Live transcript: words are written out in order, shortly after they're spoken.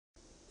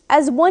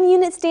As one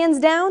unit stands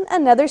down,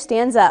 another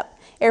stands up.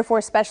 Air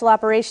Force Special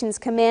Operations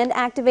Command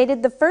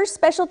activated the first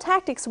Special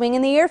Tactics Wing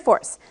in the Air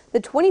Force, the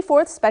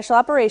 24th Special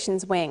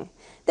Operations Wing.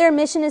 Their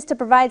mission is to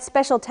provide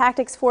special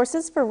tactics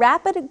forces for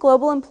rapid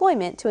global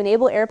employment to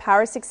enable air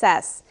power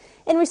success.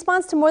 In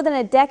response to more than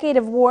a decade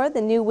of war,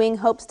 the new wing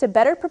hopes to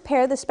better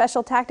prepare the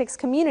special tactics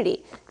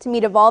community to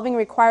meet evolving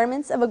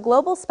requirements of a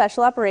global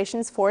special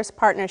operations force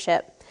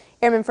partnership.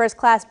 Airman First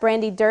Class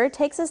Brandy Durr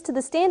takes us to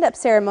the stand-up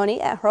ceremony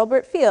at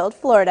Hurlburt Field,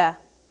 Florida.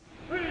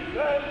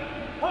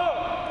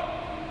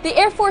 The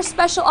Air Force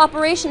Special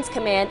Operations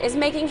Command is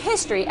making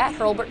history at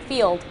Hurlburt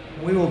Field.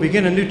 We will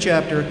begin a new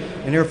chapter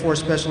in Air Force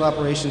Special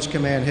Operations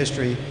Command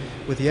history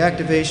with the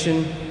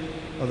activation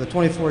of the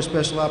 24th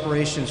Special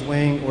Operations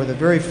Wing, or the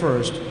very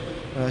first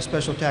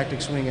Special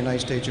Tactics Wing in the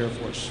United States Air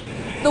Force.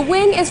 The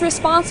wing is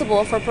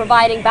responsible for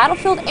providing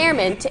battlefield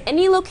airmen to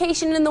any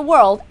location in the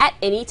world at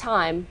any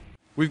time.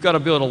 We've got to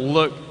be able to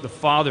look the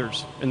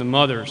fathers and the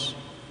mothers,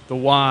 the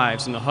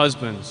wives and the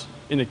husbands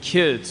and the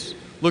kids,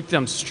 look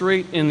them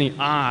straight in the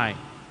eye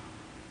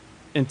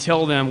and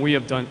tell them we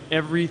have done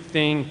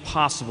everything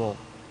possible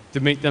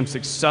to make them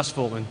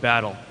successful in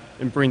battle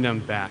and bring them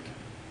back.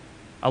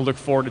 I look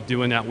forward to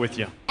doing that with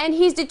you. And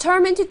he's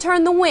determined to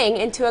turn the wing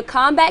into a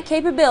combat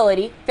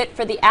capability fit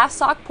for the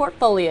AFSOC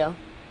portfolio.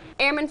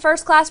 Airman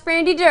First Class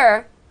Brandy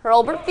Durr,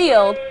 Hurlburt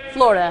Field,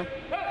 Florida.